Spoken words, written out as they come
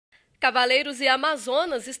Cavaleiros e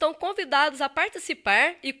amazonas estão convidados a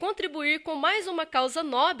participar e contribuir com mais uma causa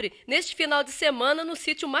nobre neste final de semana no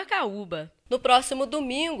Sítio Macaúba. No próximo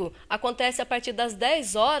domingo, acontece a partir das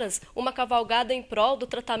 10 horas uma cavalgada em prol do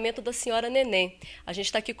tratamento da senhora Neném. A gente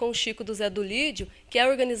está aqui com o Chico do Zé do Lídio, que é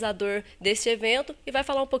organizador deste evento, e vai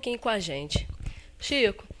falar um pouquinho com a gente.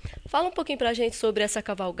 Chico, fala um pouquinho para a gente sobre essa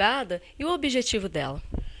cavalgada e o objetivo dela.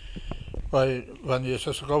 Vanessa,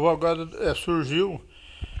 essa cavalgada surgiu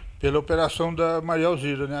pela operação da Maria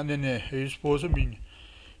Alzira, né, a Neném, ex-esposa minha.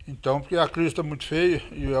 Então, porque a crise está muito feia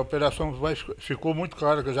e a operação ficou muito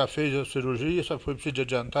cara, que já fez a cirurgia, só foi preciso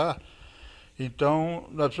adiantar. Então,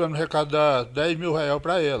 nós precisamos arrecadar R$10 mil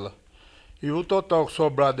para ela. E o total que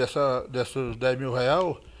sobrar desses R$10 mil,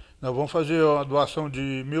 nós vamos fazer uma doação de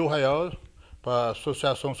R$1.000 para a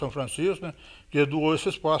Associação São Francisco, né, que doou esse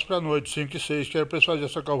espaço para nós, de 5 e 6, que era para eles fazerem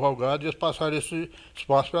essa cavalgada e eles passaram esse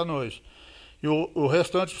espaço para nós. E o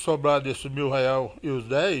restante que sobrar desses R$1.000 e os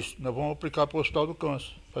 10, nós vamos aplicar para o Hospital do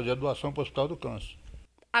Câncer, fazer a doação para o Hospital do Câncer.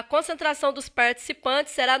 A concentração dos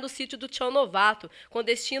participantes será no sítio do Tião Novato, com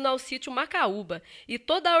destino ao Sítio Macaúba, e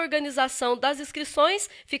toda a organização das inscrições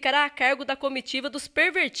ficará a cargo da comitiva dos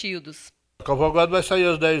pervertidos. A cavalgada vai sair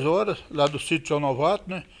às 10 horas, lá do Sítio Tião Novato,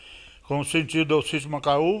 né, com sentido ao Sítio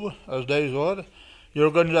Macaúba, às 10 horas. E a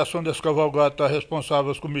organização dessa cavalgada está responsável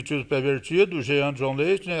aos comitivos pervertidos, o Jean João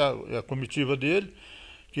Leite, né, a comitiva dele,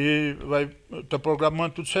 que vai estar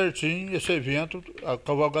programando tudo certinho, esse evento, a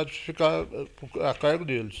cavalgada ficar a cargo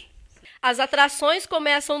deles. As atrações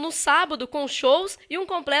começam no sábado com shows e um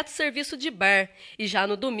completo serviço de bar. E já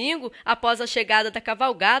no domingo, após a chegada da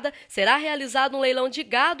cavalgada, será realizado um leilão de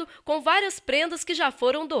gado com várias prendas que já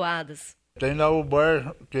foram doadas. Tem lá o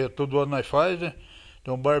bar, que todo ano nós faz, né?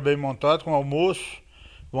 Tem um bar bem montado com almoço.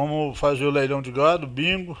 Vamos fazer o leilão de gado,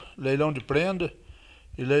 bingo, leilão de prenda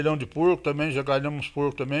e leilão de porco também. Já ganhamos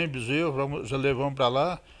porco também, bezerro, já levamos para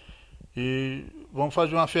lá. E vamos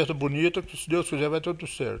fazer uma festa bonita, que se Deus quiser vai ter tudo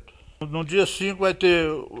certo. No dia 5 vai ter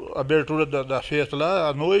a abertura da festa lá,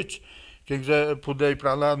 à noite. Quem quiser puder ir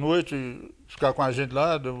para lá à noite e ficar com a gente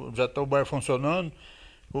lá, já está o bar funcionando.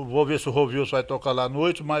 Vou ver se o Rovilson vai tocar lá à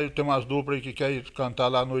noite, mas tem umas duplas aí que querem cantar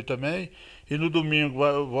lá à noite também. E no domingo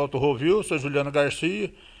volta o Rovilson, a Juliana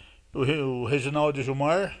Garcia, o Reginaldo de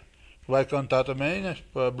Gilmar, vai cantar também, né,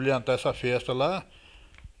 para brilhantar essa festa lá.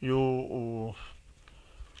 E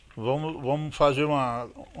vamos fazer uma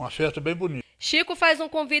festa bem bonita. Chico faz um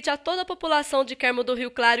convite a toda a população de Carmo do Rio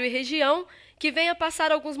Claro e região que venha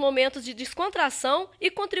passar alguns momentos de descontração e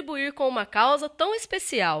contribuir com uma causa tão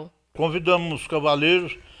especial. Convidamos os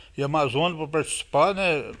cavaleiros e amazonas para participar,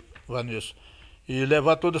 né, Vanessa? E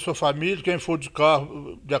levar toda a sua família, quem for de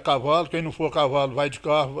carro, de a cavalo, quem não for a cavalo, vai de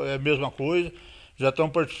carro, é a mesma coisa. Já estão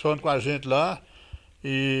participando com a gente lá.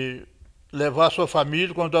 E levar a sua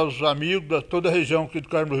família, convidar os amigos da toda a região aqui do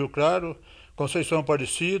Carmo do Rio Claro, Conceição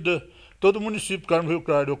Aparecida, todo o município do Carmo do Rio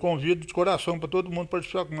Claro. Eu convido de coração para todo mundo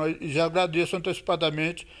participar com nós. E já agradeço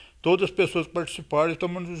antecipadamente todas as pessoas que participaram e estão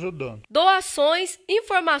nos ajudando. Doações,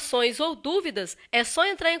 informações ou dúvidas, é só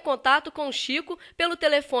entrar em contato com o Chico pelo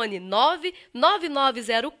telefone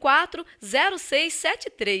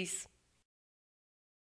 99904-0673.